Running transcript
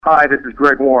Hi, this is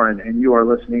Greg Warren, and you are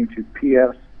listening to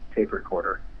PS Tape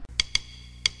Recorder.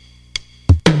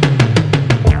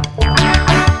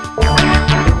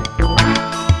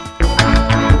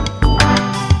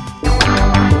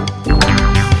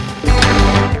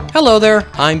 Hello there,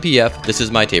 I'm PF, this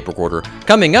is my tape recorder.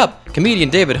 Coming up,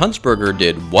 comedian David Huntsberger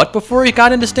did what before he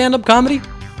got into stand-up comedy?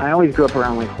 I always grew up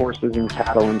around like horses and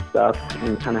cattle and stuff,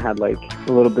 and kind of had like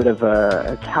a little bit of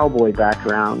a cowboy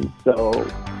background. So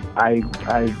I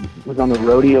was on the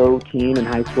rodeo team in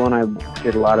high school, and I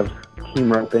did a lot of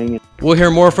team roping. We'll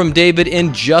hear more from David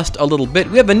in just a little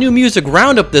bit. We have a new music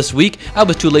roundup this week. I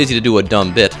was too lazy to do a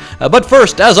dumb bit. But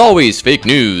first, as always, fake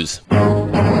news.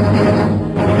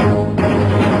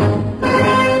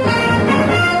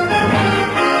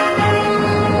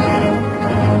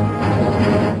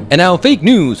 And now, fake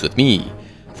news with me.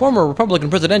 Former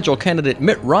Republican presidential candidate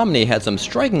Mitt Romney had some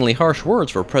strikingly harsh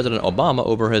words for President Obama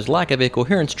over his lack of a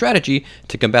coherent strategy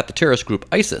to combat the terrorist group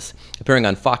ISIS. Appearing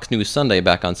on Fox News Sunday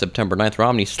back on September 9th,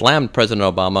 Romney slammed President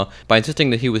Obama by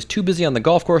insisting that he was too busy on the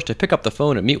golf course to pick up the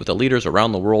phone and meet with the leaders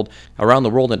around the world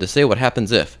and to say what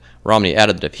happens if. Romney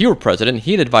added that if he were president,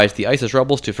 he'd advise the ISIS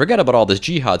rebels to forget about all this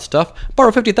jihad stuff,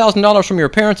 borrow $50,000 from your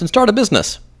parents, and start a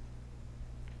business.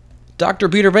 Dr.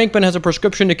 Peter Venkman has a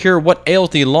prescription to cure what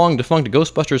ails the long-defunct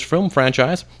Ghostbusters film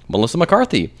franchise, Melissa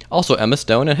McCarthy. Also Emma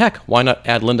Stone, and heck, why not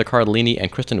add Linda Cardellini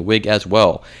and Kristen Wiig as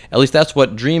well? At least that's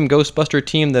what Dream Ghostbuster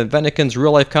team, the Vennekins'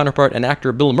 real-life counterpart and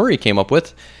actor Bill Murray came up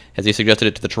with, as he suggested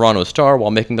it to the Toronto Star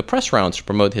while making the press rounds to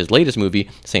promote his latest movie,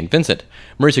 St. Vincent.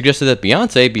 Murray suggested that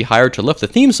Beyoncé be hired to lift the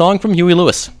theme song from Huey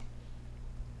Lewis.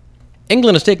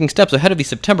 England is taking steps ahead of the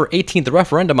September 18th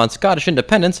referendum on Scottish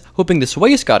independence, hoping to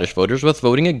sway Scottish voters with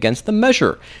voting against the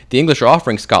measure. The English are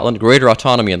offering Scotland greater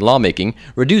autonomy in lawmaking,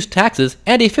 reduced taxes,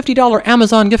 and a $50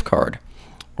 Amazon gift card.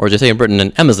 Or as they say in Britain,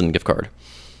 an Amazon gift card.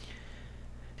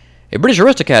 A British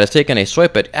aristocrat has taken a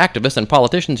swipe at activists and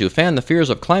politicians who fan the fears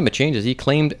of climate change, as he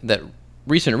claimed that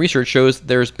recent research shows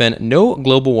there's been no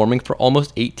global warming for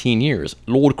almost 18 years.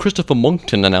 Lord Christopher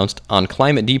Monckton announced on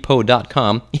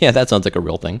ClimateDepot.com, yeah, that sounds like a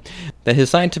real thing, that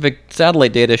his scientific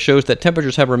satellite data shows that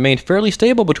temperatures have remained fairly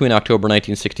stable between October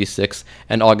 1966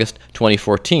 and August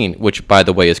 2014, which, by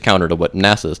the way, is counter to what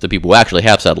NASA's, the people who actually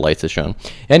have satellites, has shown.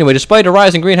 Anyway, despite a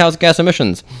rise in greenhouse gas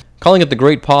emissions, calling it the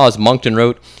Great Pause, Monckton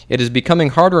wrote, "It is becoming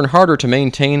harder and harder to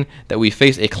maintain that we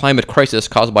face a climate crisis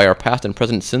caused by our past and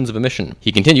present sins of emission."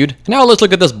 He continued, "Now let's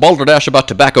look at this balderdash about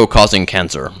tobacco causing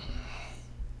cancer."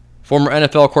 Former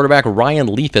NFL quarterback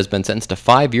Ryan Leaf has been sentenced to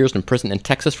 5 years in prison in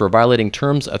Texas for violating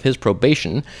terms of his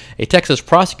probation. A Texas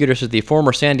prosecutor says the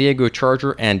former San Diego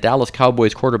Charger and Dallas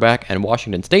Cowboys quarterback and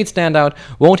Washington State standout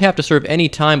won't have to serve any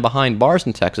time behind bars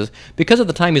in Texas because of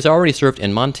the time he's already served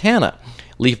in Montana.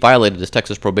 Leaf violated his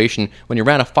Texas probation when he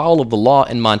ran afoul of the law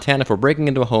in Montana for breaking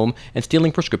into a home and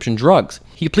stealing prescription drugs.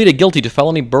 He pleaded guilty to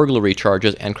felony burglary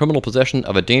charges and criminal possession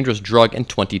of a dangerous drug in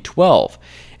 2012.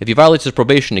 If he violates his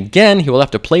probation again, he will have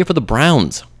to play for the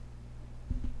Browns.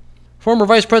 Former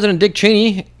Vice President Dick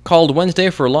Cheney called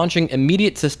Wednesday for launching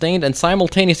immediate, sustained, and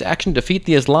simultaneous action to defeat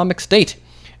the Islamic State,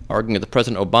 arguing that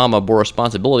President Obama bore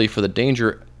responsibility for the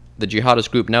danger the jihadist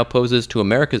group now poses to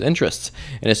America's interests.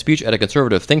 In a speech at a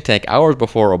conservative think tank hours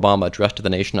before Obama addressed the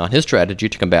nation on his strategy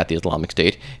to combat the Islamic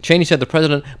State, Cheney said the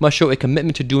president must show a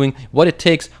commitment to doing what it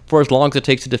takes for as long as it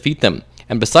takes to defeat them.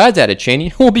 And besides, added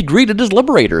Cheney, we'll be greeted as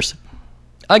liberators.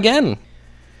 Again.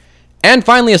 And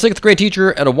finally, a 6th grade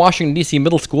teacher at a Washington, D.C.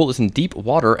 middle school is in deep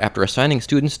water after assigning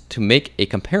students to make a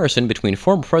comparison between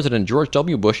former President George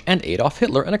W. Bush and Adolf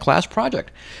Hitler in a class project.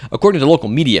 According to local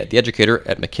media, the educator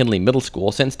at McKinley Middle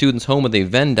School sent students home with a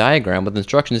Venn diagram with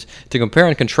instructions to compare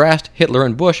and contrast Hitler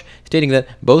and Bush, stating that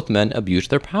both men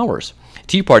abused their powers.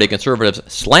 Tea Party conservatives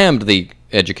slammed the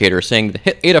educator, saying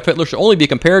that Adolf Hitler should only be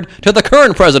compared to the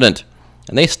current president.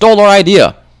 And they stole our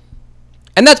idea.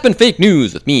 And that's been fake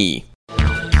news with me.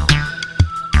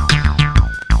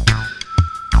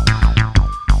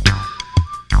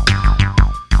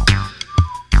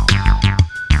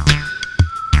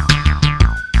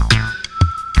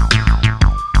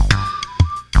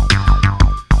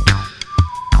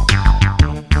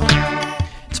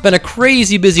 It's been a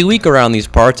crazy busy week around these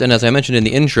parts, and as I mentioned in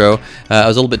the intro, I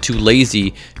was a little bit too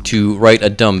lazy to write a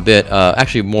dumb bit.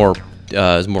 Actually, it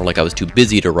was more like I was too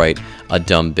busy to write a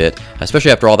dumb bit,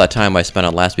 especially after all that time I spent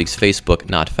on last week's Facebook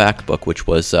Not Fact book, which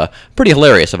was pretty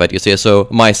hilarious, if I do say so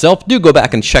myself. Do go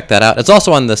back and check that out. It's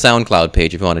also on the SoundCloud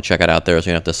page if you want to check it out there, so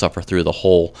you don't have to suffer through the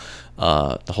whole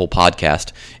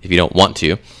podcast if you don't want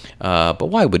to. But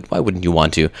why wouldn't you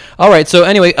want to? All right, so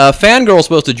anyway, Fangirl's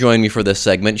supposed to join me for this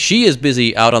segment. She is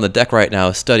busy out on the deck right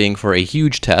now studying for a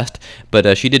huge test,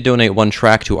 but she did donate one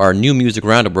track to our new music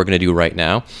roundup we're going to do right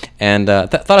now. And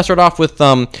thought I'd start off with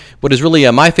what is really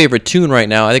my favorite tune right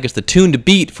now. I think it's the tune to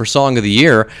beat for Song of the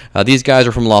Year. These guys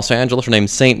are from Los Angeles. They're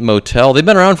named Saint Motel. They've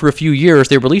been around for a few years.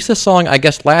 They released this song, I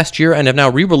guess, last year and have now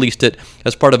re-released it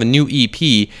as part of a new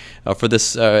EP for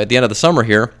this at the end of the summer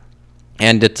here.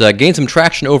 And it gained some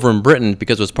traction over in Britain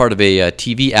because it was part of a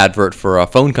TV advert for a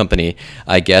phone company,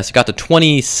 I guess. It got to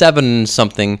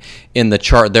 27-something in the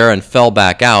chart there and fell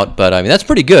back out. But, I mean, that's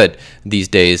pretty good these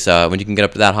days when you can get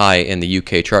up that high in the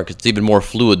UK chart, because it's even more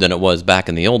fluid than it was back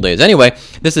in the old days. Anyway,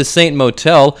 this is Saint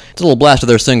Motel. It's a little blast of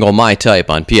their single My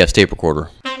Type on PF's Tape Recorder.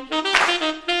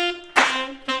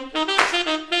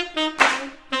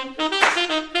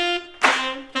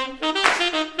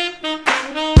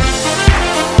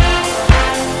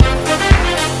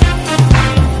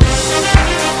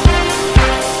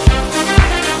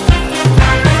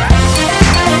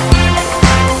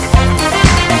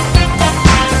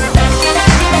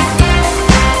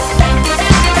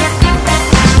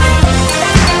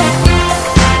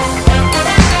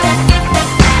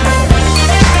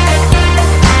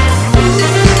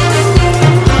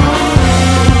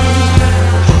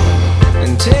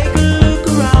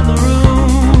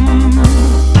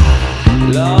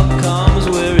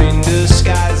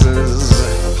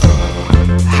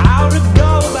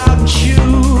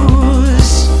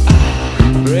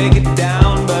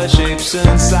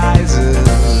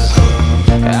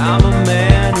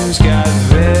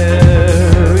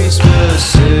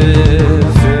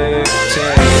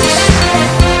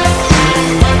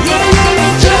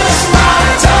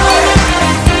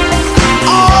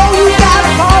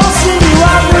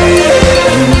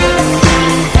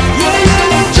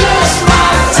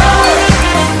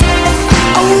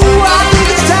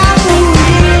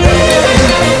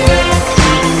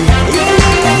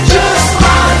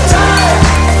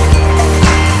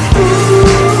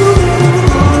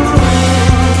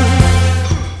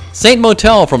 Saint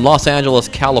Motel from Los Angeles,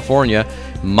 California,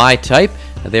 My Type.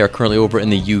 They are currently over in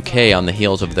the UK on the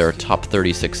heels of their top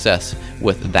 30 success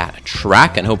with that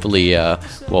track, and hopefully,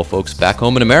 folks back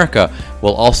home in America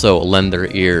will also lend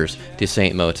their ears to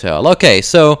Saint Motel. Okay,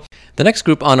 so the next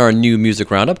group on our new music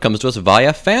roundup comes to us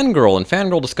via Fangirl, and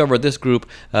Fangirl discovered this group,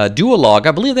 Duologue.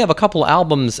 I believe they have a couple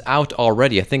albums out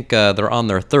already. I think they're on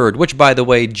their third, which, by the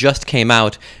way, just came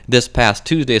out this past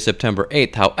Tuesday, September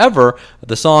 8th. However,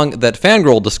 the song that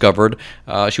Fangirl discovered,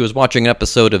 she was watching an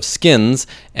episode of Skins,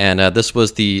 and this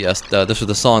was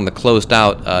the song that closed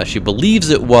out. She believes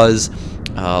it was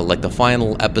like the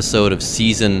final episode of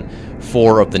season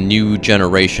 4 of The New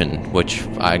Generation, which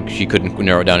she couldn't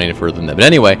narrow it down any further than that. But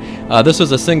anyway, this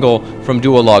was a single from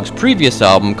Duologue's previous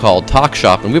album called Talk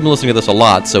Shop, and we've been listening to this a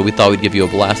lot, so we thought we'd give you a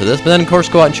blast of this. But then, of course,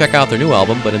 go out and check out their new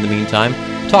album. But in the meantime,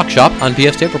 Talk Shop on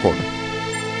PF's Tape Recorder.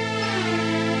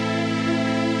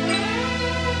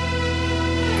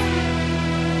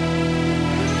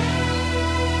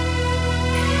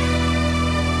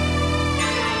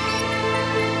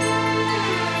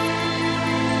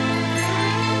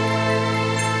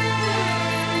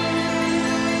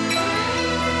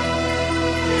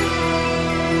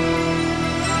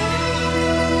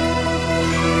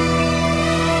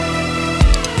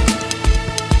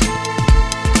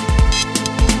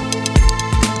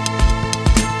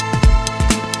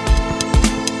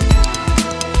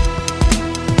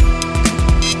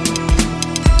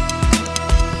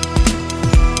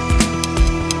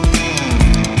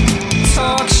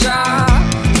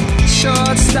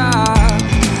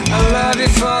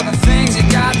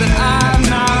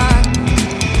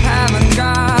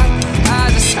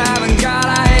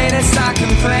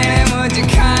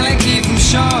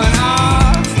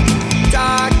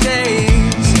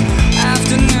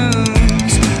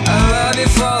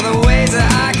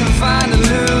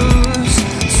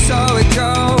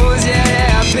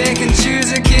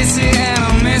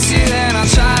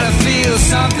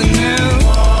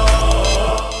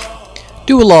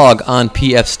 Duologue on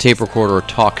PF's Tape Recorder,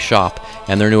 Talk Shop,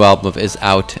 and their new album is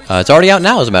out. It's already out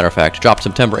now, as a matter of fact. Dropped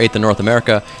September 8th in North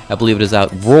America. I believe it is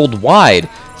out worldwide,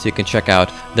 so you can check out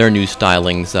their new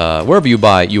stylings wherever you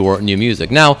buy your new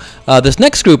music. Now, this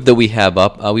next group that we have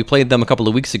up, we played them a couple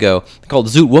of weeks ago, called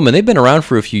Zoot Woman. They've been around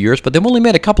for a few years, but they've only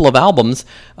made a couple of albums.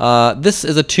 This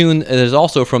is a tune that is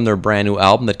also from their brand new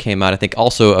album that came out, I think,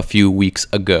 also a few weeks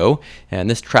ago, and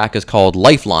this track is called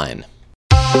Lifeline.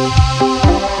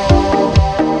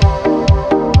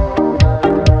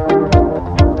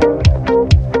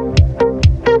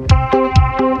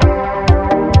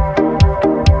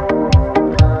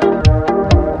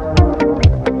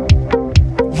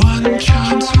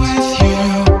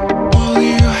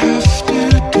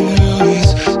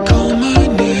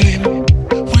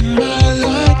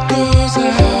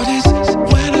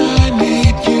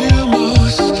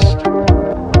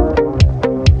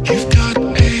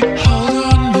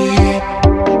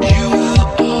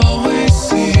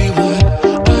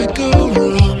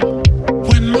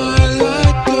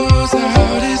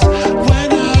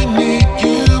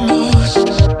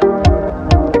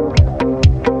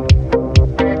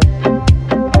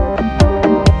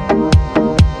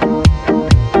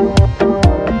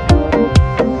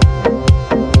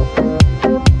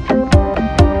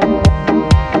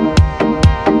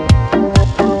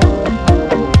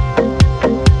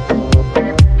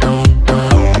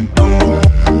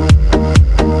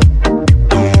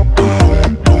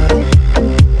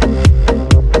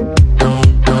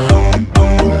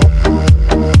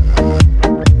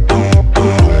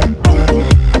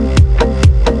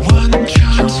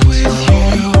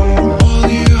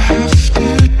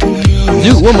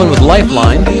 Woman with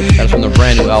Lifeline. That is from their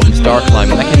brand new album Star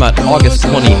Climbing. That came out August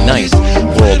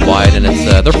 29th worldwide, and it's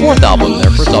their fourth album. Their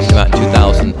first album came out in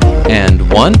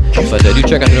 2001, but do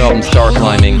check out the new album Star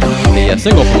Climbing. The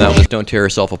single from that was Don't Tear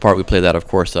Yourself Apart. We played that, of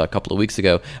course, a couple of weeks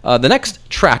ago. The next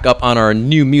track up on our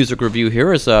new music review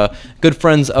here is good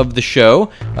friends of the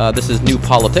show. This is New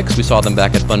Politics. We saw them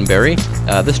back at Bunbury.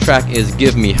 This track is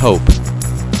Give Me Hope.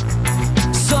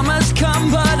 Summer's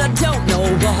come, but I don't know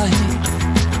why.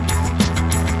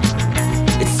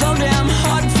 It's so damn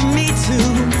hard for me to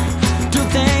do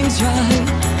things right.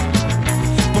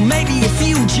 But maybe if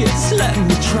you just let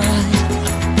me try,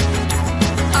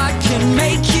 I can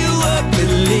make you a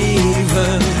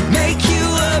believer. Make you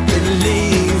a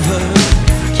believer.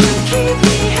 You keep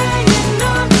me hanging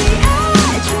on the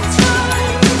edge of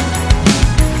time.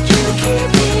 You keep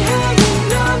me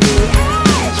hanging on the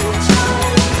edge of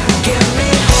time. Give me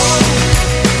hope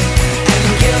and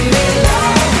give me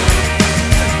love.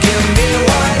 Give me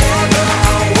whatever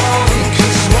I want,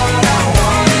 'cause what I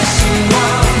want is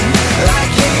someone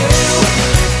like you.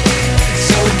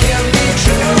 So give me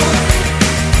truth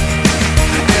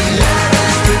and let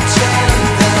us pretend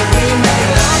that we may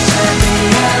not turn the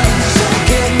end. So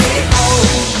give me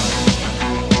hope.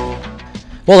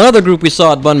 Well, another group we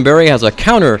saw at Bunbury has a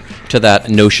counter to that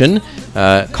notion.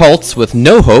 Cults with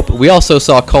No Hope. We also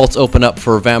saw Cults open up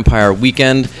for Vampire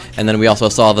Weekend, and then we also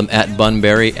saw them at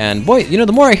Bunbury. And boy, you know,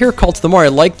 the more I hear Cults, the more I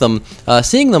like them.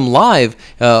 Seeing them live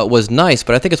was nice,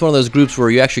 but I think it's one of those groups where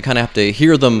you actually kind of have to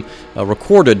hear them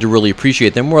recorded to really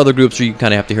appreciate them. More other groups where you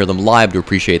kind of have to hear them live to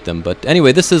appreciate them. But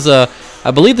anyway, this is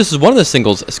I believe this is one of the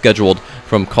singles scheduled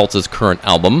from Cults' current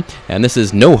album, and this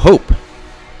is No Hope.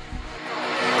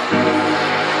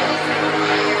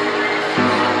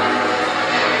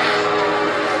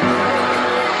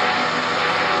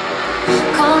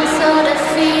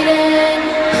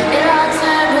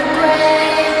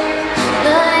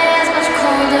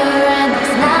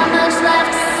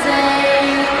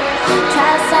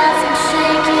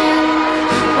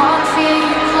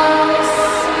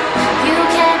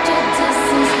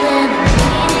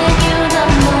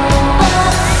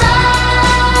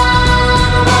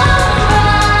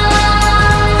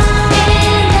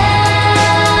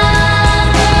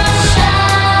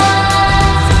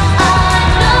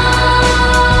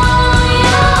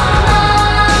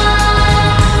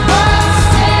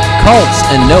 Cults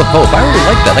and No Hope. I really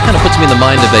like that. That kind of puts me in the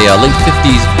mind of a late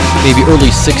 50s, maybe early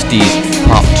 60s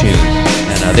pop tune.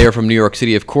 And they are from New York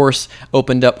City, of course.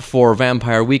 Opened up for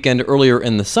Vampire Weekend earlier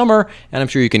in the summer, and I'm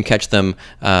sure you can catch them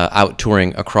out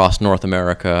touring across North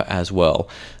America as well.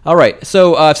 All right,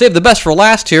 so I've saved the best for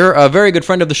last here. A very good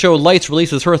friend of the show, Lights,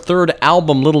 releases her third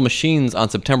album, Little Machines, on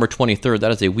September 23rd.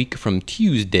 That is a week from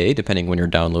Tuesday, depending when you're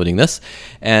downloading this.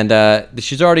 And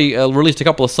she's already released a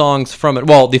couple of songs from it.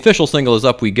 Well, the official single is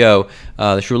Up We Go.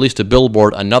 She released to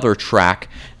Billboard another track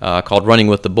called Running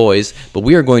with the Boys. But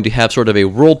we are going to have sort of a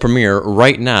world premiere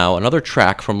right now, another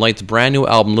track from Lights' brand new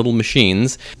album, Little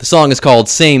Machines. The song is called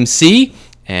Same Sea.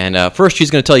 And first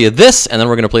she's going to tell you this, and then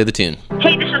we're going to play the tune.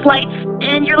 Hey, this is Lights,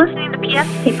 and you're listening to PS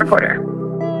Tape Recorder.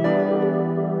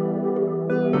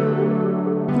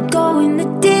 Going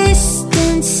the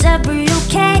distance, every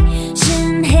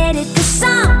occasion, headed for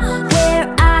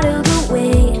somewhere out of the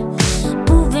way.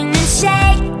 Moving and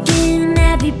shaking,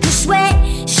 every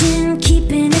persuasion,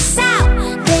 keeping us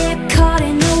out there, caught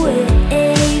in the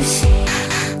waves.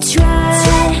 Try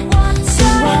to walk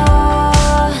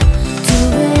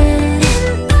during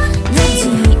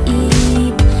the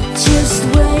deep, just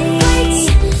wait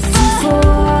for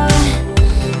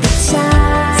the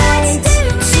tide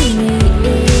to meet.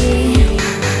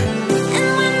 And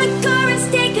when the currents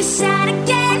take us out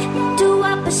again to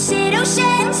opposite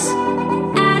oceans,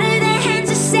 out of the hands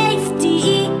of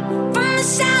safety, from the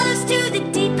shallows to the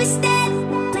deepest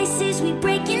end, places we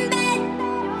break in bed,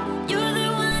 you're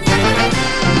the one.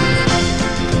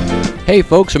 Hey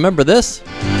folks, remember this?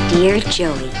 Dear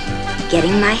Joey,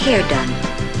 getting my hair done.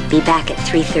 Be back at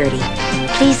 3:30.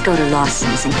 Please go to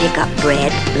Lawson's and pick up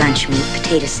bread, lunch meat,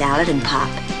 potato salad, and pop.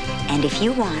 And if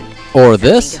you want... Or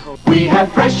this? We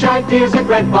have fresh ideas at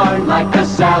Red Barn, like the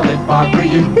salad bar for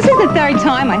you. This is the third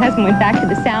time my husband went back to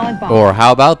the salad bar. Or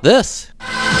how about this?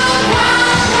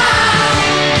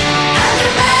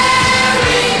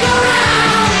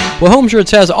 Well, Home Shirts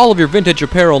has all of your vintage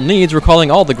apparel needs, recalling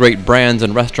all the great brands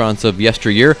and restaurants of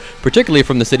yesteryear, particularly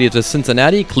from the cities of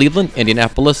Cincinnati, Cleveland,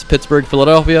 Indianapolis, Pittsburgh,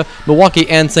 Philadelphia, Milwaukee,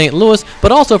 and St. Louis,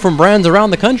 but also from brands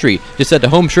around the country. Just head to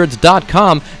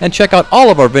homeshirts.com and check out all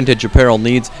of our vintage apparel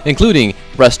needs, including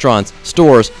restaurants,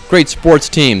 stores, great sports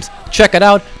teams. Check it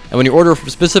out, and when you order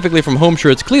specifically from Home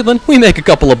Shirts Cleveland, we make a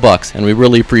couple of bucks, and we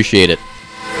really appreciate it.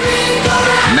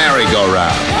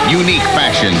 Merry-go-round. Unique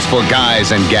fashions for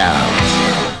guys and gals.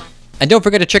 And don't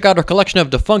forget to check out our collection of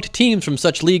defunct teams from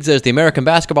such leagues as the American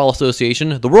Basketball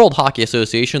Association, the World Hockey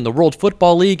Association, the World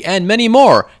Football League, and many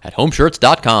more at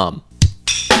homeshirts.com.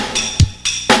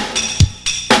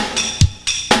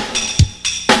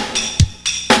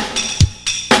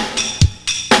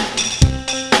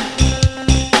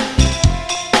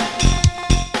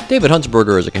 David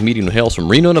Huntsberger is a comedian who hails from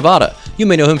Reno, Nevada. You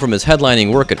may know him from his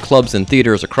headlining work at clubs and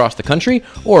theaters across the country,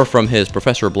 or from his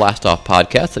Professor Blastoff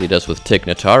podcast that he does with Tig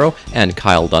Notaro and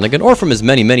Kyle Dunnigan, or from his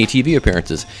many, many TV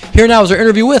appearances. Here now is our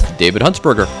interview with David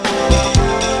Huntsberger.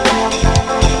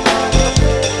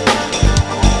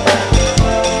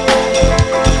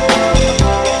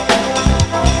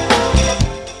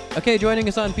 Okay, joining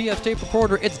us on PS Tape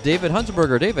Recorder, it's David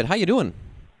Huntsberger. David, how you doing?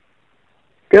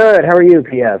 Good. How are you,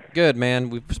 PS? Good, man.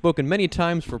 We've spoken many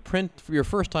times for print. For your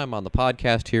first time on the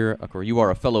podcast here, or you are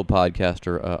a fellow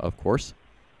podcaster, of course.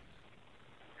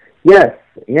 Yes.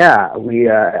 Yeah.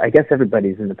 I guess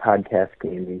everybody's in the podcast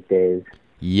game these days.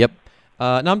 Yep.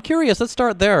 Now I'm curious. Let's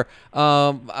start there.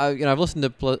 I've listened to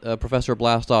Professor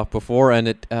Blastoff before,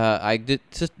 and I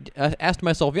asked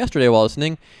myself yesterday while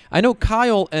listening. I know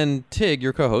Kyle and Tig,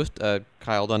 your co-host,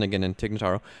 Kyle Dunnigan and Tig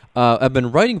Notaro, have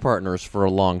been writing partners for a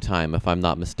long time, if I'm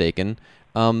not mistaken.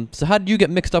 So how did you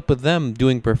get mixed up with them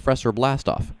doing Professor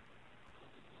Blastoff?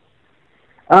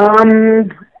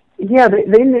 Yeah,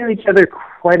 they knew each other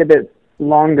quite a bit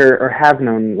longer, or have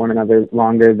known one another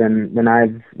longer than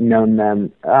I've known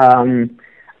them.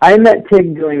 I met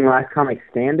Tig doing Last Comic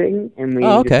Standing, and we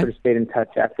just sort of stayed in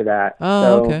touch after that.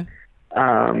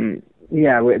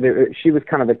 She was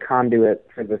kind of the conduit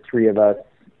for the three of us,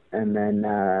 and then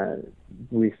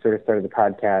we sort of started the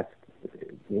podcast,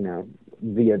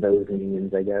 via those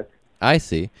means, I guess. I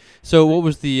see. So what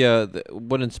was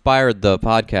what inspired the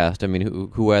podcast? I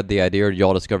mean, who had the idea, or did you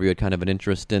all discover you had kind of an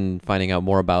interest in finding out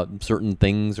more about certain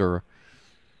things, or?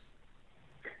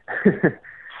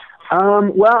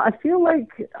 Well, I feel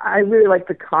like I really like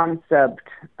the concept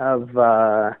of,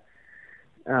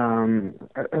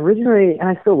 originally, and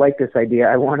I still like this idea,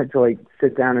 I wanted to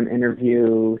sit down and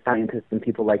interview scientists and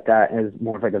people like that as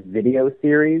more of a video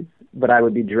series, but I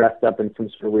would be dressed up in some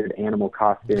sort of weird animal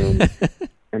costume.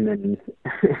 And then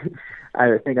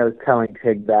I think I was telling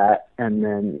Tig that, and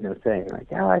then, saying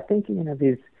I think,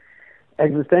 these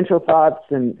existential thoughts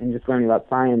and just learning about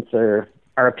science are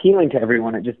appealing to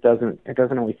everyone. It just doesn't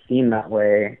always seem that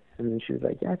way. And then she was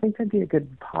like, yeah, I think that'd be a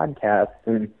good podcast.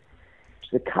 And she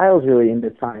said, Kyle's really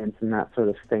into science and that sort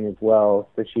of thing as well.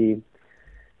 So she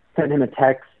sent him a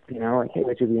text, hey,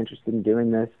 would you be interested in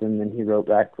doing this? And then he wrote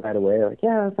back right away,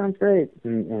 yeah, that sounds great.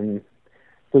 And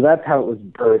so that's how it was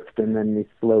birthed, and then we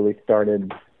slowly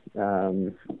started,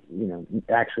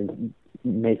 actually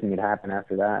making it happen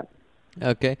after that.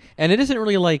 Okay, and it isn't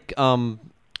really like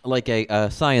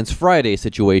a Science Friday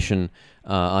situation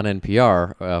on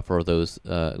NPR for those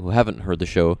who haven't heard the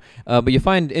show. But you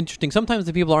find interesting, sometimes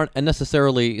the people aren't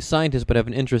necessarily scientists but have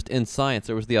an interest in science.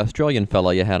 There was the Australian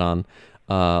fella you had on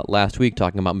last week,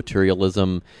 talking about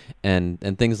materialism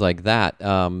and things like that.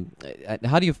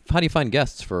 How do you find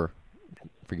guests for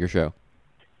your show?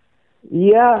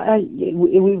 Yeah,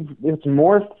 it's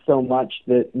morphed so much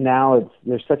that now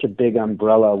there's such a big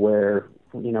umbrella where,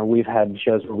 we've had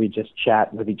shows where we just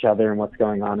chat with each other and what's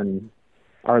going on in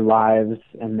our lives,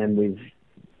 and then we've,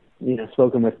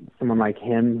 spoken with someone like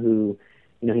him who,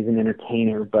 he's an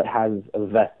entertainer but has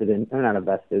not a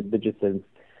vested, but just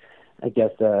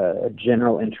a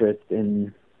general interest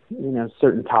in,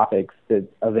 certain topics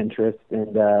of interest,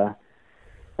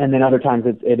 and then other times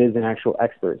it is an actual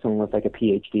expert, someone with like a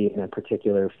PhD in a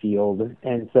particular field.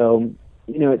 And so,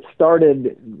 it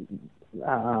started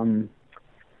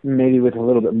maybe with a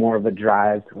little bit more of a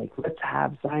drive to like, let's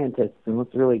have scientists and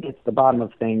let's really get to the bottom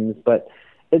of things. But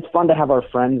it's fun to have our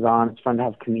friends on. It's fun to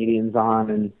have comedians on.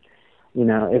 And,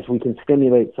 if we can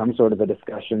stimulate some sort of a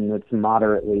discussion that's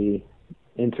moderately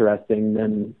interesting,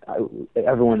 then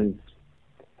everyone is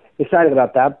excited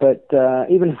about that. But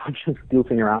even if I'm just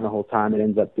goofing around the whole time, it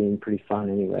ends up being pretty fun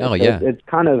anyway. Oh, so yeah.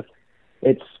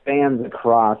 It spans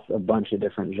across a bunch of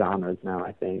different genres now,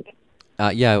 I think.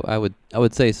 Yeah, I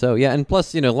would say so. Yeah, and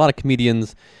plus, a lot of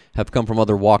comedians have come from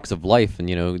other walks of life, and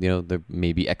they're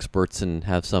maybe experts and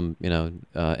have some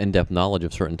in-depth knowledge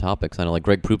of certain topics. I know, like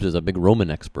Greg Proops is a big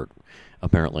Roman expert,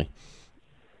 apparently.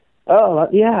 Oh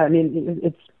yeah, I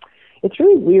mean it's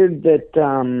really weird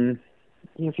that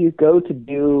if you go to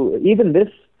do even this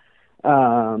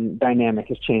dynamic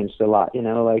has changed a lot.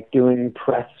 Like doing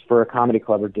press for a comedy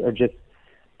club or just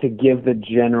to give the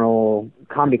general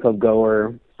comedy club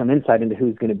goer some insight into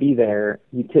who's going to be there,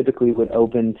 you typically would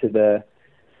open to the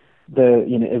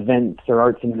events or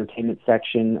arts and entertainment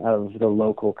section of the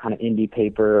local kind of indie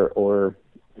paper or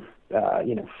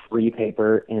free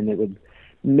paper, and it would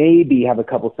maybe have a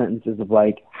couple sentences of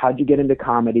like, how'd you get into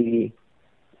comedy?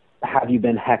 Have you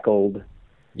been heckled?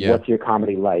 Yeah. What's your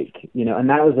comedy like? And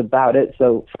that was about it.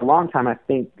 So for a long time, I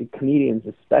think the comedians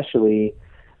especially,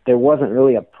 there wasn't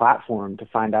really a platform to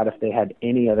find out if they had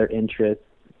any other interests.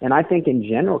 And I think in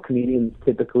general, comedians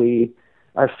typically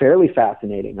are fairly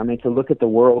fascinating. I mean, to look at the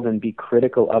world and be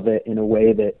critical of it in a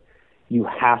way that you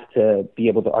have to be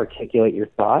able to articulate your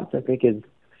thoughts, I think is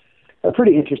a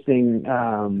pretty interesting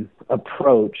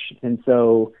approach. And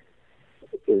so,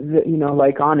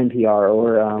 like on NPR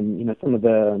or, some of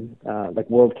the like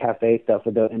World Cafe stuff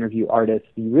where they'll interview artists,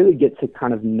 you really get to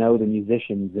kind of know the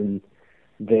musicians and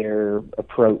their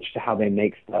approach to how they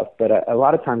make stuff. But a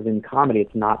lot of times in comedy,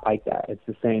 it's not like that. It's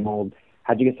the same old,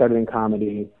 how'd you get started in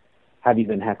comedy? Have you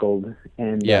been heckled?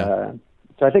 And so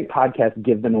I think podcasts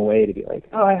give them a way to be like,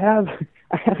 oh, I have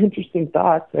interesting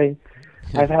thoughts.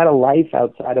 I've had a life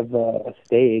outside of a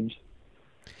stage.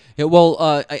 Yeah, well,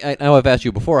 I know I've asked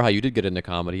you before how you did get into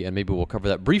comedy, and maybe we'll cover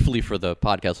that briefly for the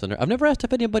podcast center. I've never asked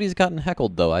if anybody's gotten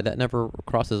heckled, though. That never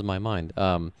crosses my mind.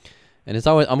 And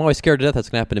I'm always scared to death that's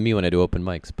going to happen to me when I do open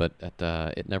mics, but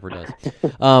it never does.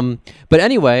 But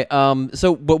anyway,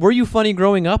 but were you funny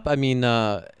growing up? I mean,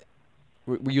 were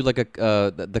you like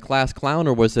the class clown,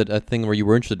 or was it a thing where you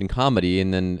were interested in comedy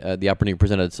and then the opportunity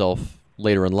presented itself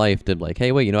later in life to like,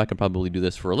 hey, wait, I could probably do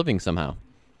this for a living somehow?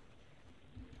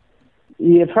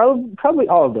 Yeah, probably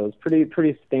all of those.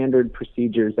 Pretty standard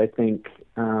procedures, I think.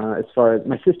 As far as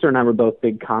my sister and I were both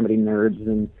big comedy nerds,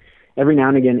 and every now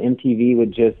and again MTV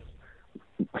would just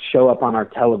show up on our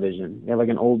television. They have like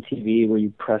an old TV where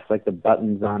you press like the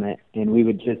buttons on it, and we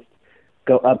would just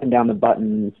go up and down the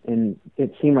buttons, and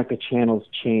it seemed like the channels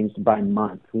changed by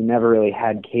month. We never really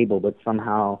had cable, but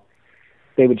somehow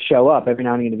they would show up every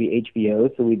now and again to be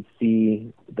HBO, so we'd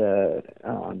see the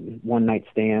one night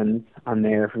stands on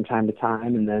there from time to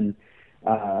time, and then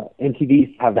MTV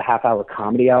used to have the half-hour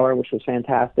comedy hour, which was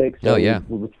fantastic. So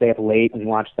we would stay up late and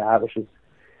watch that,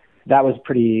 that was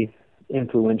pretty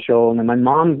influential. And then my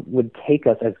mom would take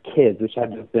us as kids, which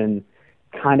had to have been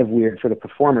kind of weird for the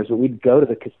performers, but we'd go to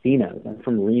the casinos. I'm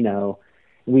from Reno.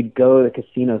 We'd go to the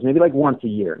casinos maybe like once a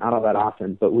year, not all that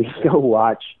often, but we'd go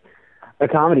watch a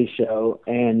comedy show.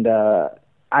 And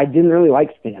I didn't really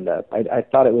like stand-up. I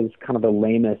thought it was kind of the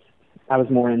lamest. I was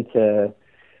more into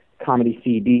comedy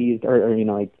CDs or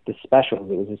like the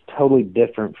specials. It was just totally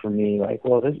different for me. Like,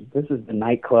 well, this is the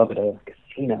nightclub at a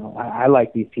casino. I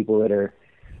like these people that are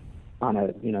on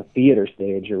a theater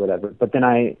stage or whatever. But then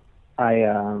I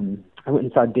went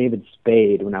and saw David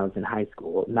Spade when I was in high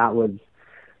school, and that was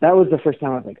the first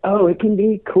time I was like, oh, it can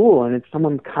be cool, and it's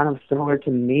someone kind of similar to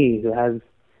me who has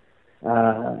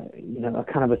a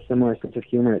kind of a similar sense of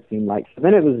humor, it seemed like. So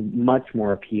then it was much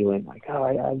more appealing. Like, oh,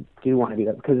 I do want to do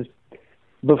that. Because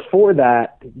before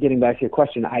that, getting back to your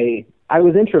question, I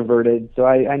was introverted, so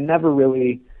I never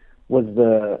really was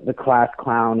the class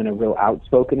clown in a real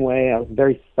outspoken way. I was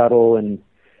very subtle and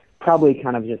probably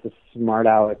kind of just a smart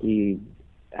alecky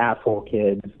asshole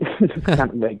kid.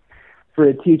 Kind of like, for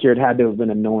a teacher, it had to have been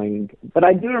annoying. But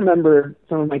I do remember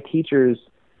some of my teachers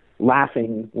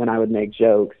laughing when I would make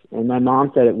jokes. And my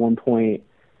mom said at one point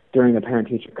during a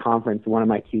parent-teacher conference, one of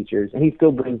my teachers, and he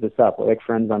still brings this up, we're like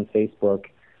friends on Facebook,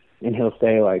 and he'll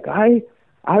say, like, I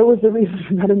was the reason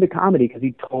I got into comedy, because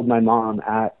he told my mom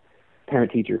at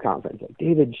parent-teacher conference, like,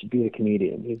 David should be a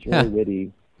comedian. He's really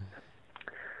witty.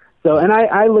 So, and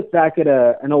I look back at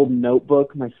an old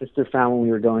notebook my sister found when we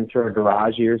were going through our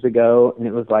garage years ago, and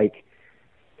it was like,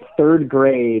 third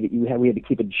grade, we had to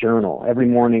keep a journal. Every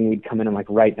morning we'd come in and like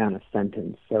write down a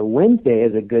sentence. So Wednesday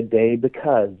is a good day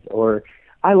because, or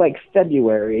I like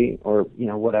February, or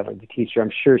whatever. The teacher,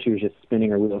 I'm sure she was just spinning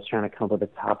her wheels trying to come up with a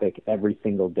topic every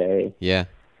single day. Yeah.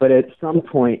 But at some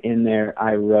point in there,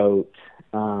 I wrote,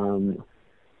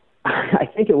 I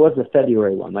think it was the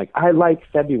February one. Like, I like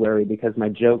February because my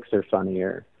jokes are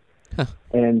funnier.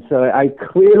 And so I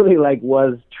clearly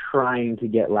was trying to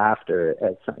get laughter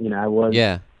at some, I was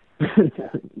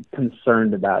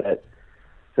concerned about it.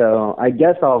 So I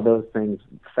guess all those things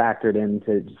factored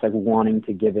into just wanting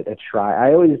to give it a try.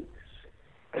 I always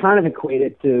kind of equate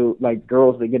it to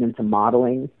girls that get into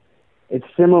modeling. It's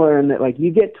similar in that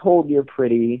you get told you're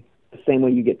pretty the same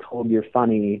way you get told you're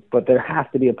funny, but there has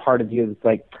to be a part of you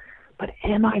that's but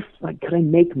am I, could I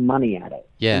make money at it?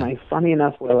 Yeah. Am I funny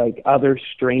enough where, other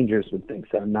strangers would think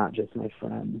so, not just my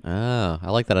friends? Ah, I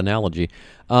like that analogy.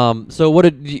 So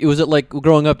was it like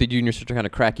growing up, did you and your sister kind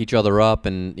of crack each other up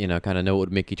and, kind of know what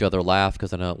would make each other laugh?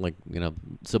 Because I know,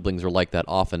 siblings are like that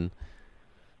often.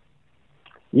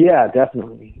 Yeah,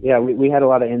 definitely. Yeah, we had a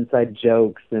lot of inside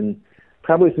jokes and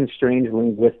probably some strange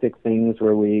linguistic things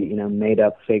where we, made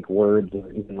up fake words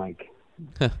or even,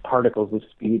 particles of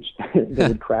speech that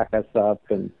would crack us up.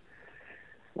 And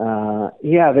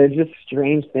they're just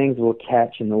strange things we'll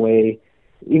catch in the way,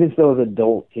 even still as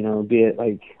adults, be it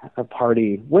a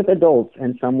party with adults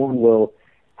and someone will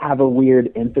have a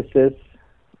weird emphasis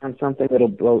on something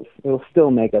it'll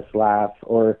still make us laugh,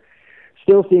 or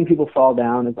still seeing people fall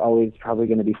down is always probably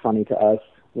going to be funny to us,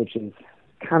 which is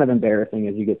kind of embarrassing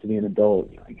as you get to be an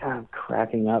adult. You're I'm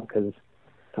cracking up because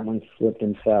someone slipped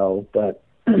and fell, but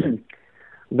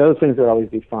those things would always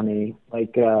be funny.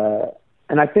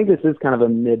 And I think this is kind of a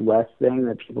Midwest thing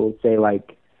that people would say,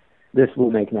 this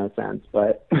will make no sense.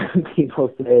 But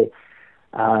people say,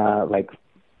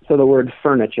 so the word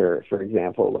furniture, for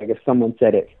example, if someone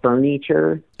said it,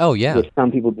 furniture. Oh, yeah. Which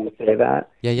some people do say that.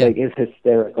 Yeah. It's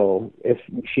hysterical if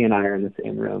she and I are in the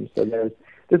same room. So there's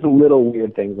little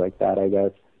weird things like that, I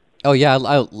guess. Oh yeah,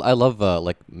 I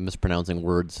love mispronouncing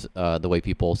words the way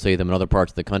people say them in other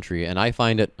parts of the country, and I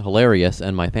find it hilarious,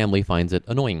 and my family finds it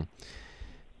annoying.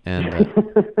 And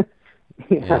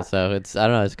so it's I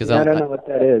don't know, it's because I don't know what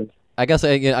that is. I guess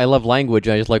I love language.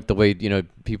 I just like the way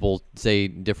people say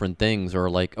different things,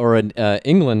 or in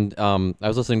England. I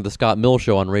was listening to the Scott Mill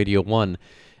show on Radio 1,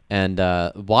 and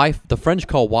the French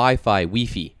call Wi-Fi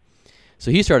Wi-Fi. So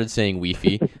he started saying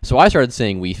Wi-Fi, so I started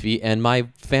saying Wi-Fi, and my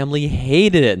family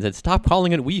hated it and said, "Stop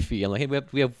calling it Wi-Fi." I'm like, "Hey,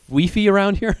 we have Wi-Fi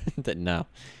around here?" No,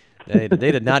 they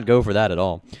did not go for that at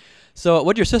all. So,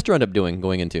 what did your sister end up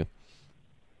going into?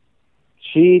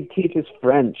 She teaches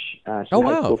French. She's a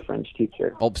wow. high school French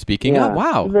teacher. Oh, speaking of,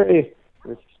 wow, she's a very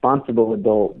responsible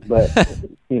adult, but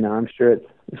I'm sure it's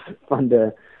fun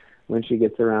to when she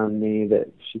gets around me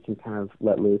that she can kind of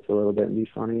let loose a little bit and be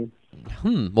funny.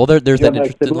 Well, there's that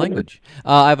interest in language.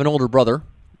 I have an older brother.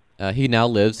 He now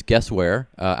lives, guess where,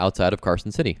 outside of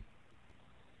Carson City.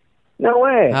 No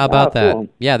way. How about that? Cool.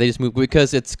 Yeah, they just moved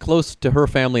because it's close to her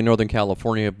family in Northern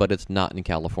California, but it's not in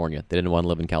California. They didn't want to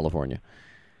live in California.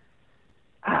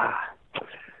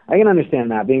 I can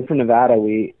understand that. Being from Nevada,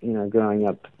 we, growing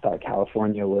up, thought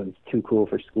California was too cool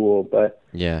for school. But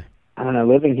yeah, I don't know,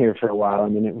 living here for a while,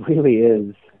 it really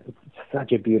is. It's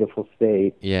such a beautiful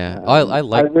state. Yeah,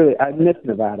 I miss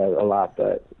Nevada a lot,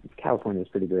 but California's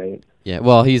pretty great. Yeah,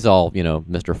 well, he's all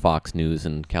Mr. Fox News,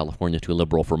 and California's too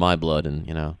liberal for my blood, and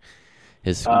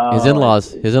his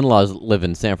in-laws live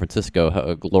in San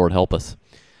Francisco. Lord help us.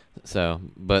 So,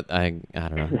 but I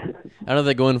don't know. I don't know if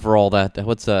they go in for all that.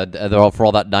 They're all for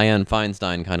all that Dianne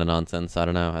Feinstein kind of nonsense. I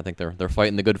don't know. I think they're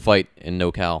fighting the good fight in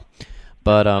NoCal.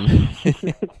 But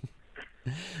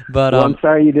well, I'm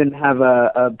sorry you didn't have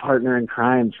a partner in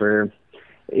crime for.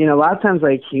 A lot of times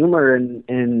humor and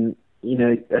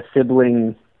a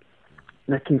sibling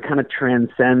that can kind of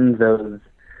transcend those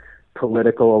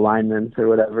political alignments or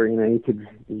whatever. You could.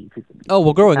 Oh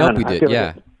well, growing up we did.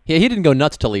 Yeah. He didn't go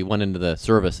nuts till he went into the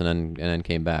service and then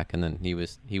came back, and then he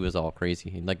was all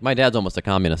crazy. Like, my dad's almost a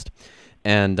communist,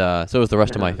 and so is the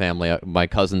rest of my family, my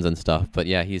cousins and stuff. But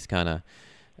yeah, he's kind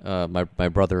of my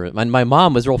brother. My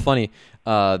mom was real funny.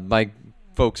 My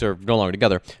folks are no longer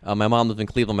together. My mom lives in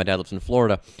Cleveland. My dad lives in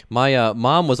Florida. My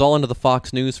mom was all into the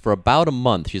Fox News for about a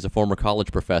month. She's a former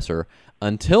college professor.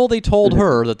 Until they told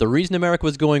her that the reason America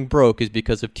was going broke is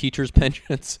because of teachers'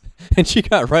 pensions. And she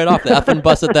got right off the effing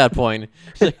bus at that point.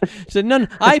 She said, "No,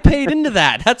 I paid into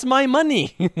that. That's my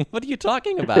money. What are you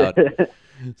talking about?"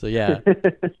 So, yeah.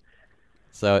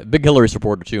 So, big Hillary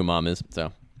supporter, too, Mom is.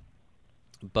 So,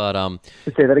 but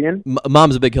Say that again?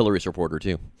 Mom's a big Hillary supporter,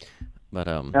 too. But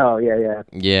oh, yeah.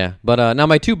 Yeah, but now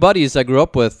my two buddies I grew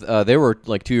up with, they were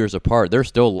like 2 years apart. They're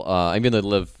still, even though they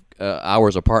live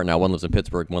hours apart now. One lives in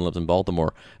Pittsburgh, one lives in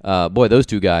Baltimore. Boy, those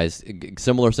two guys,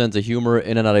 similar sense of humor,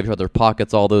 in and out of each other's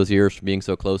pockets all those years for being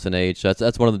so close in age.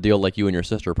 That's one of the deal like you and your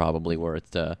sister probably, where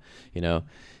it's and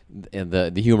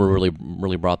the humor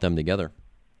really brought them together.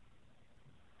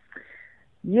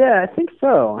 Yeah, I think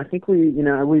so. I think we kind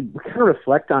of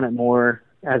reflect on it more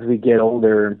as we get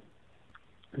older.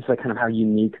 It's like kind of how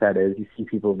unique that is. You see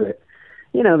people that,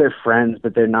 they're friends,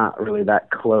 but they're not really that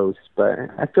close. But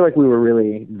I feel like we were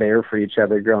really there for each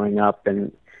other growing up.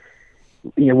 And,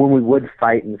 when we would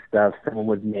fight and stuff, someone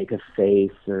would make a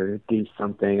face or do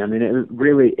something. I mean, it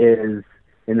really is,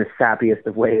 in the sappiest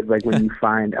of ways, like when you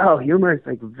find, humor is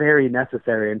like very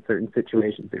necessary in certain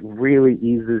situations. It really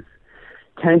eases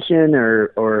tension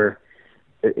or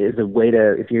is a way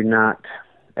to, if you're not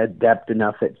adept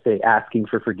enough at, say, asking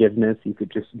for forgiveness, you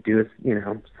could just do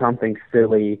something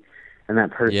silly, and that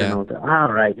person will go,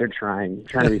 all right, you're trying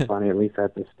to be funny, at least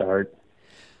at the start.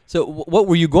 So what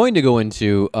were you going to go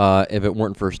into if it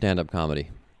weren't for stand-up comedy?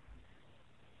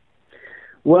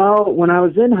 Well, when I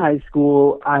was in high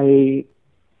school, I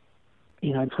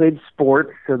played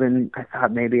sports, so then I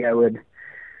thought maybe I would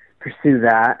pursue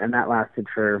that, and that lasted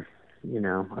for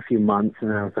a few months,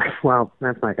 and I was like, well,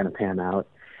 that's not going to pan out.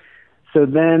 So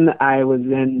then I was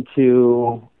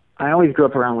I always grew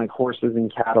up around like horses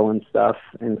and cattle and stuff,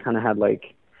 and kind of had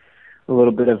like a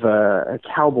little bit of a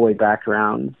cowboy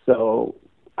background. So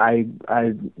I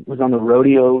was on the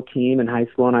rodeo team in high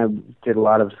school, and I did a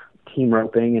lot of team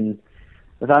roping, and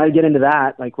I thought I'd get into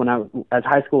that. Like as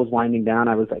high school was winding down,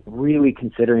 I was like really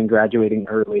considering graduating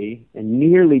early, and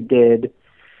nearly did.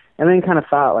 And then kind of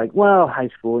thought like, well, high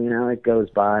school, it goes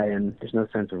by, and there's no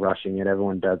sense of rushing it.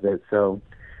 Everyone does it. So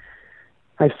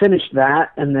I finished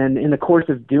that, and then in the course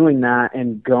of doing that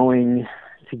and going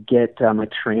to get my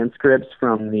transcripts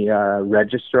from the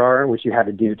registrar, which you had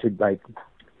to do to, like,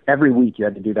 every week you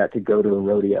had to do that to go to a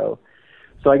rodeo.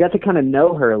 So I got to kind of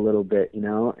know her a little bit,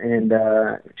 and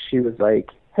she was like,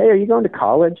 hey, are you going to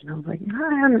college? And I was like,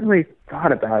 I haven't really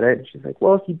thought about it. And she's like,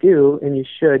 well, if you do, and you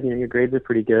should, your grades are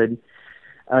pretty good,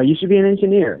 you should be an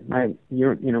engineer. My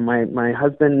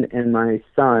husband and my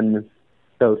son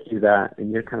both do that,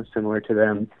 and you're kind of similar to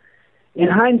them. In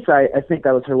hindsight, I think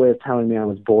that was her way of telling me I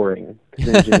was boring,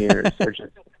 because engineers are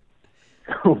just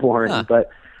so boring. Huh. But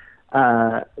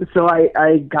so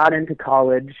I got into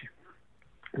college.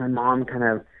 My mom kind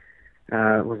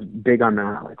of was big on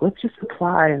that, like, let's just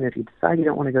apply, and if you decide you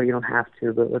don't want to go, you don't have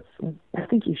to, but I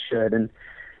think you should. And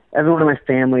everyone in my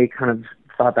family kind of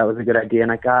thought that was a good idea,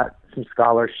 and I got some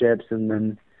scholarships, and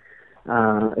then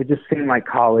it just seemed like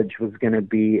college was going to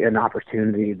be an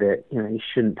opportunity that you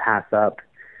shouldn't pass up.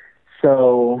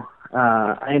 So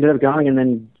I ended up going, and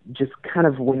then just kind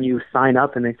of when you sign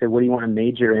up and they say, what do you want to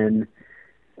major in,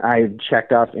 I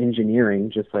checked off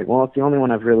engineering, just like, well, it's the only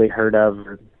one I've really heard of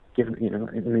or given,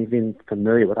 even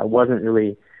familiar with. I wasn't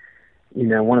really,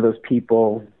 one of those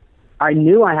people. I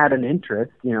knew I had an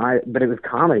interest, but it was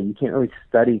comedy. You can't really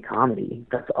study comedy.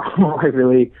 That's all I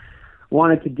really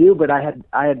wanted to do, but I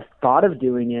had thought of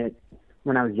doing it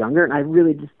when I was younger, and I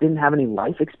really just didn't have any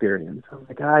life experience. I was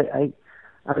like, I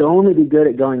would only be good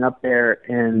at going up there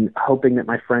and hoping that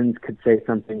my friends could say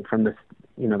something from the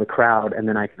crowd, and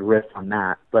then I could riff on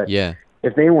that. But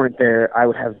if they weren't there, I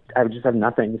would just have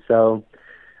nothing. So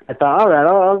I thought, all right,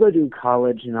 I'll go do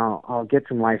college, and I'll get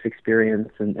some life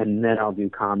experience, and then I'll do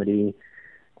comedy.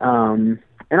 And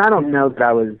I don't know that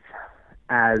I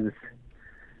was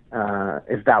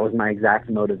if that was my exact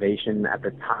motivation at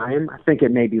the time. I think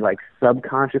it maybe like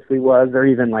subconsciously was, or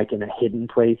even like in a hidden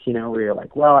place, where you're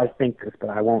like, well, I think this, but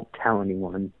I won't tell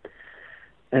anyone.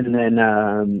 And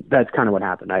then that's kind of what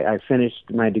happened. I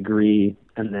finished my degree,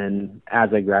 and then as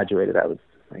I graduated, I was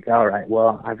like, all right,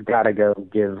 well, I've got to go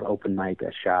give open mic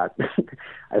a shot.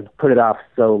 I've put it off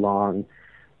so long.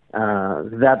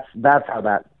 That's how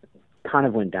that kind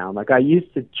of went down. Like I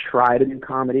used to try to do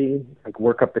comedy, like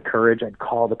work up the courage. I'd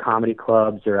call the comedy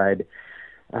clubs, or I'd,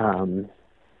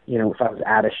 you know, if I was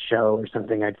at a show or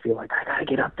something, I'd feel like I gotta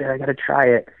get up there, I gotta try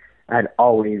it. I'd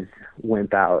always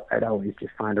wimp out. I'd always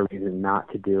just find a reason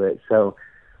not to do it. So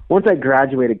once I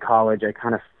graduated college, I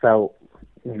kind of felt,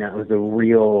 you know, it was a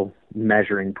real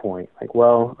measuring point. Like,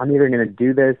 well, I'm either going to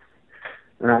do this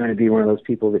or I'm going to be one of those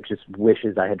people that just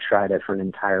wishes I had tried it for an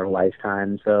entire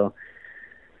lifetime. So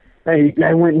I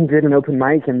went and did an open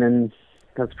mic, and then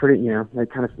that's pretty, you know,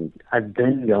 I've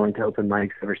been going to open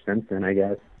mics ever since then, I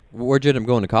guess. Where'd you end up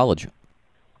going to college?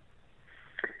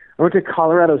 I went to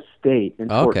Colorado State in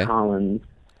Fort Collins.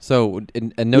 So,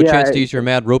 and no chance to use your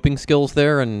mad roping skills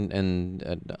there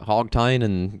and hog tying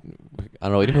and I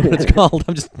don't know, you know what it's called?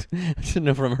 I shouldn't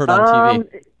have heard on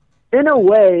TV. In a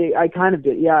way, I kind of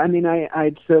did. Yeah, I mean, I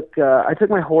took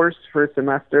my horse for a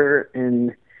semester,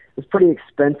 and it was pretty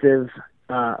expensive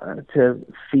to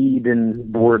feed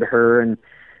and board her, and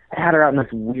I had her out in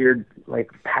this weird like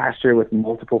pasture with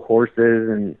multiple horses,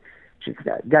 and she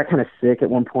got kind of sick at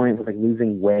one point, was like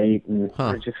losing weight, and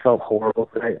it just felt horrible.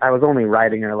 But I was only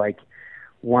riding her like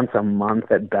once a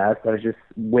month at best. I was just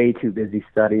way too busy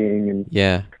studying,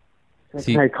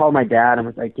 and I called my dad and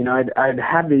was like, you know, I'd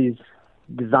have these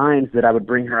designs that I would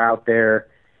bring her out there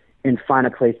and find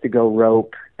a place to go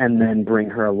rope and then bring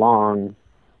her along.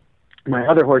 My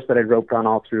other horse that I'd roped on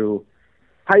all through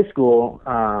high school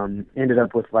ended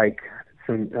up with like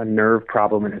a nerve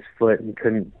problem in his foot and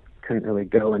couldn't really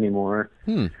go anymore.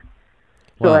 Wow.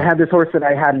 So I had this horse that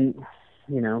I hadn't,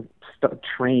 you know,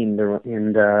 trained,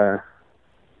 and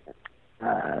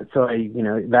so I, you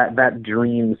know, that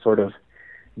dream sort of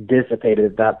dissipated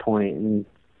at that point, and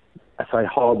so I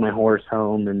hauled my horse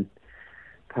home and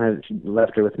kind of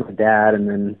left her with my dad, and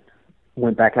then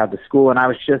went back out to school. And I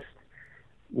was just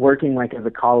working like as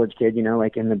a college kid, you know,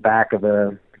 like in the back of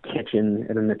a kitchen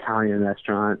at an Italian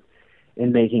restaurant,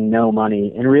 and making no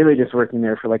money, and really just working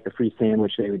there for like the free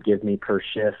sandwich they would give me per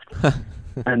shift.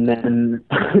 and then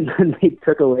they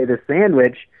took away the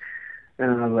sandwich,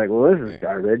 and I was like, well, this is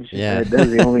garbage. Yeah.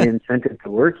 That's the only incentive to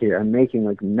work here. I'm making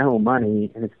like no money,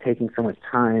 and it's taking so much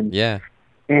time. Yeah.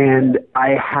 And I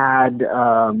had,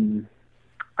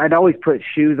 I'd always put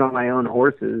shoes on my own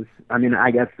horses. I mean,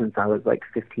 I guess since I was like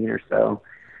 15 or so.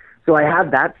 So I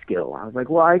had that skill. I was like,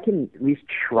 well, I can at least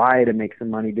try to make some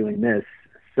money doing this.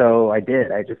 So I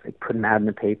did. I just like put an ad in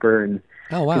the paper, and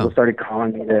people started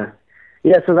calling me to.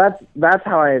 Yeah, so that's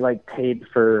how I like paid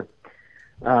for,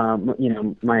 you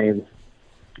know, my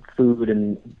food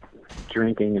and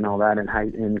drinking and all that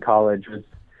in college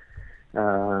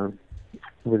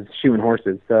was shoeing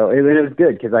horses. So it was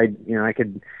good because I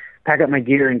could pack up my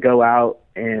gear and go out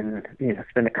and, you know,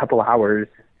 spend a couple hours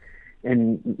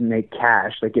and make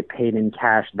cash, like get paid in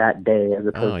cash that day, as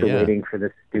opposed to waiting for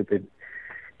this stupid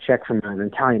check from an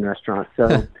Italian restaurant.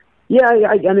 So yeah,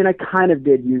 I mean, I kind of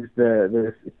did use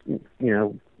the you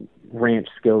know, ranch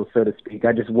skills, so to speak.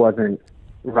 I just wasn't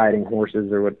riding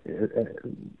horses or what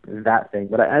that thing,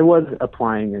 but I was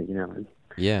applying it, you know,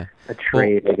 a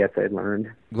trade, I guess I'd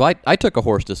learned. Well, I took a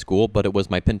horse to school, but it was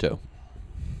my Pinto.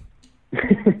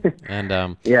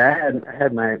 And yeah, I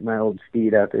had my old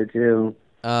steed out there too.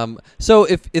 So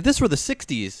if this were the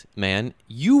 60s, man,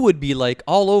 you would be like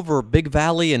all over Big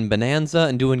Valley and Bonanza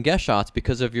and doing guest shots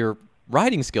because of your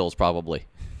riding skills, probably.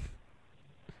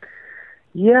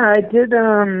 Yeah, I did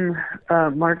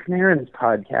Mark Maron's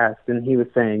podcast, and he was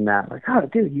saying that, like, oh,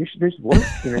 dude, there's work,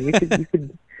 you know, you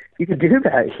could do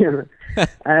that. You know,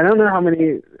 I don't know how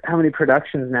many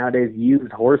productions nowadays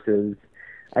use horses.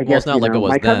 I guess it's not like it was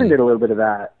my cousin then. did a little bit of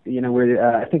that. You know,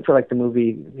 where I think for like the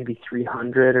movie maybe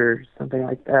 300 or something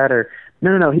like that, or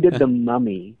no, he did The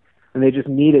Mummy, and they just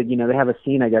needed, you know, they have a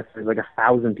scene, I guess there's like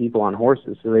 1,000 people on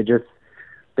horses, so they just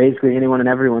basically anyone and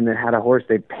everyone that had a horse,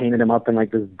 they painted them up in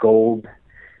like this gold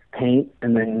paint,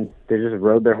 and then they just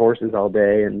rode their horses all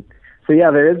day. And so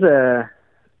yeah, there is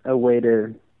a way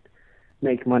to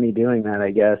make money doing that,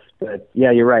 I guess. But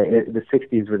yeah, you're right. The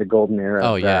 60s were the golden era.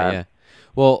 Oh yeah.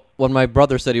 Well, when my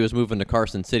brother said he was moving to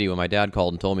Carson City, when my dad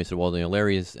called and told me, he said, well, you know,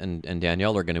 Larry and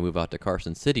Danielle are going to move out to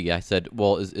Carson City. I said,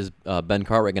 well, is Ben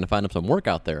Cartwright going to find him some work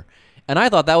out there? And I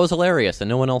thought that was hilarious, and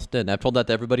no one else did. And I've told that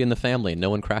to everybody in the family, and no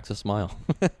one cracks a smile.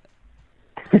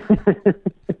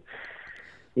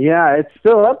 Yeah, it's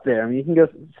still up there. I mean, you can go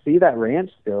see that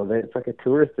ranch still. It's like a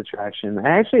tourist attraction.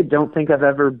 I actually don't think I've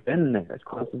ever been there, as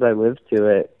close as I live to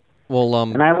it. Well,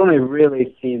 and I've only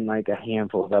really seen like a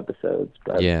handful of episodes,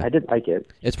 but yeah. I did like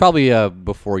it. It's probably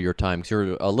before your time, because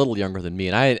you're a little younger than me,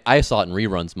 and I saw it in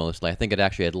reruns mostly. I think it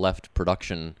actually had left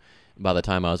production by the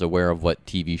time I was aware of what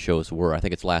TV shows were. I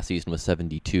think its last season was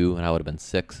 72, and I would have been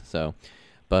 6. So,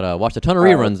 but watched a ton of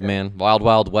reruns, man. Wild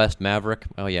Wild West, Maverick.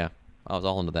 Oh yeah, I was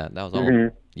all into that. That was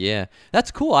all. Yeah,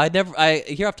 that's cool. I've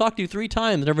talked to you 3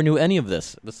 times. Never knew any of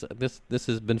this. This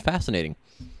has been fascinating.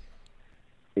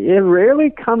 It rarely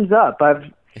comes up.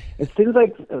 It seems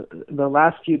like the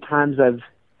last few times I've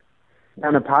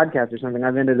done a podcast or something,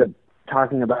 I've ended up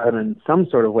talking about it in some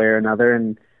sort of way or another,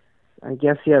 and I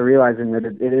guess, realizing that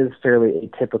it is fairly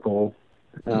atypical.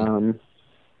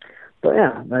 But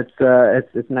yeah,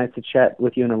 it's nice to chat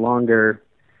with you in a longer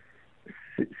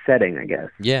setting, I guess.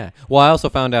 Yeah. Well, I also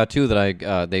found out too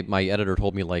that my editor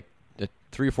told me like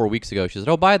 3 or 4 weeks ago. She said,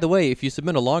 "Oh, by the way, if you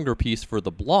submit a longer piece for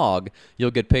the blog,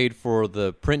 you'll get paid for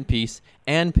the print piece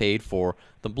and paid for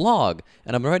the blog."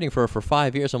 And I've been writing for her for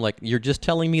 5 years. I'm like, "You're just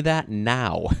telling me that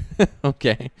now?"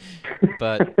 Okay.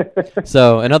 But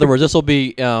so, in other words, this will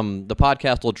be the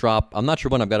podcast will drop. I'm not sure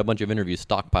when. I've got a bunch of interviews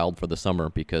stockpiled for the summer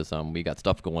because we got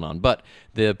stuff going on. But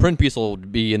the print piece will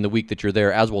be in the week that you're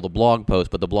there, as will the blog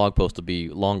post. But the blog post will be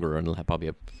longer and it'll have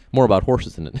probably more about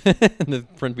horses in it. The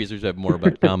print pieces have more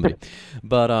about comedy.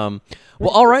 But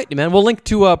well, all right, man. We'll link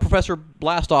to Professor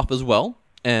Blastoff as well,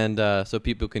 and so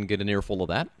people can get an earful of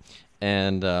that.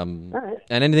 And and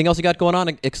anything else you got going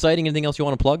on? Exciting? Anything else you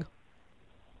want to plug?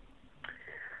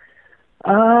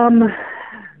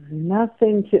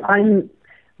 Nothing.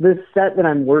 The set that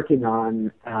I'm working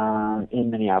on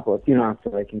in Minneapolis. You don't have to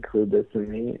like include this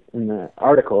in the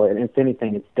article, and if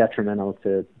anything, it's detrimental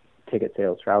to ticket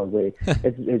sales. Probably,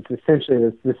 it's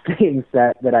essentially the same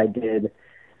set that I did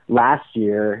last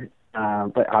year,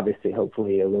 but obviously,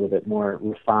 hopefully, a little bit more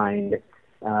refined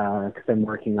because I'm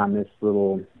working on this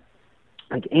little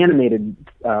like animated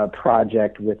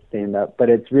project with stand-up, but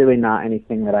it's really not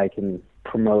anything that I can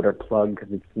promote or plug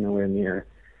because it's nowhere near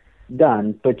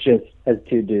done, but just as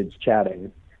 2 dudes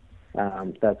chatting.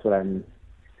 That's what I'm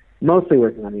mostly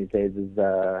working on these days is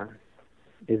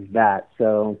that.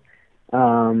 So,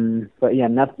 but yeah,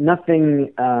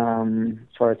 nothing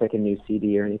as far as like a new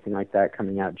CD or anything like that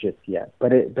coming out just yet,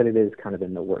 but it is kind of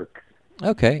in the works.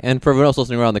 Okay, and for everyone else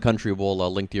listening around the country, we'll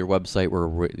link to your website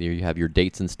where you have your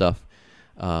dates and stuff,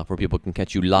 where people can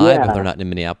catch you live if they're not in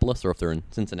Minneapolis or if they're in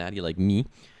Cincinnati like me.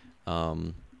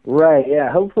 Right,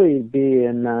 yeah. Hopefully be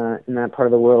in that part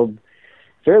of the world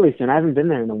fairly soon. I haven't been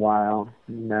there in a while.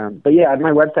 And, but yeah, at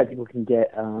my website people can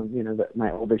get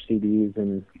my older CDs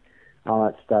and all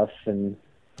that stuff and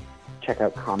check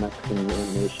out comics and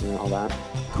animation and all that.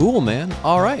 Cool, man.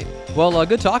 All right. Well,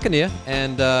 good talking to you,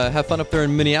 and have fun up there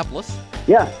in Minneapolis.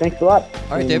 Yeah, thanks a lot.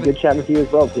 All right, David. Good chatting with you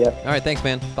as well, yeah. All right, thanks,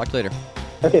 man. Talk to you later.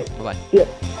 Okay. Bye-bye. See ya.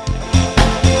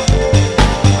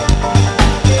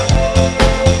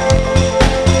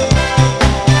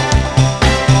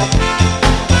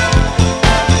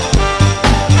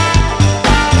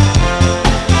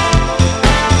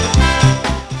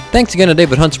 Thanks again to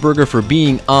David Huntsberger for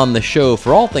being on the show.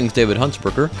 For all things David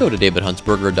Huntsberger, go to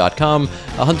davidhuntsberger.com.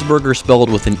 Huntsberger spelled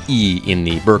with an E in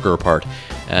the burger part.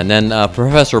 And then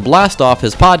Professor Blastoff,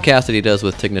 his podcast that he does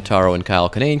with Tig Notaro and Kyle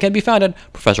Kinane, can be found at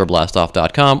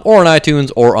professorblastoff.com or on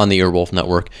iTunes or on the Earwolf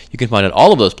Network. You can find it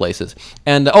all of those places.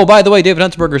 And, oh, by the way, David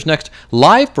Huntsberger's next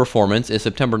live performance is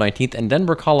September 19th in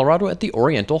Denver, Colorado at the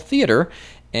Oriental Theater.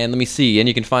 And let me see, and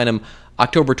you can find him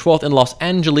October 12th in Los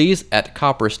Angeles at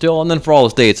Copper Still, and then for all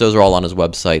his dates, those are all on his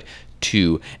website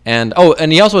too. And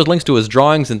and he also has links to his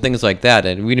drawings and things like that,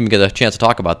 and we didn't even get a chance to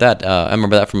talk about that. I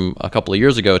remember that from a couple of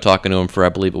years ago, talking to him for, I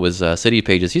believe it was City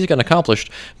Pages. He's an accomplished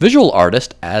visual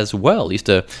artist as well. He used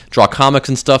to draw comics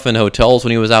and stuff in hotels when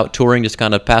he was out touring, just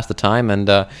kind of pass the time, and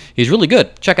he's really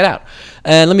good. Check it out.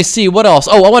 And let me see, what else?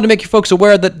 Oh, I wanted to make you folks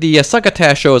aware that the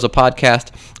Succotash Show is a podcast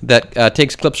that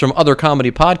takes clips from other comedy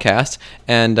podcasts,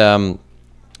 and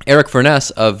Eric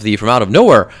Furness of the From Out of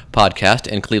Nowhere podcast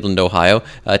in Cleveland, Ohio,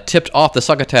 tipped off the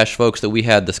Succotash folks that we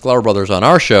had the Sklar brothers on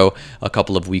our show a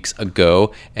couple of weeks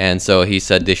ago, and so he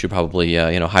said they should probably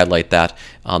highlight that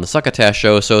on the Succotash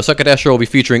Show. So Succotash Show will be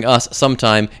featuring us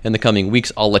sometime in the coming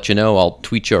weeks. I'll let you know. I'll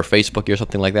tweet you or Facebook you or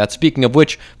something like that. Speaking of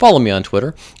which, follow me on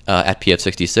Twitter at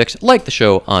PF66. Like the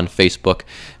show on Facebook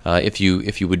if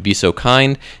you would be so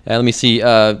kind. Let me see.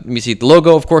 The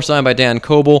logo, of course, signed by Dan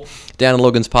Coble. Dan and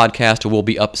Logan's podcast will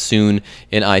be up soon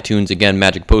in iTunes. Again,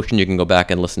 Magic Potion. You can go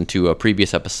back and listen to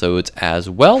previous episodes as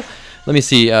well. Let me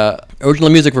see. Original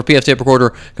music for PF Tape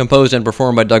Recorder, composed and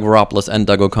performed by Doug Veropoulos and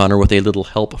Doug O'Connor with a little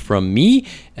help from me.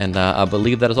 And I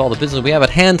believe that is all the business we have at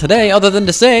hand today, other than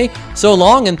to say so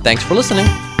long and thanks for listening.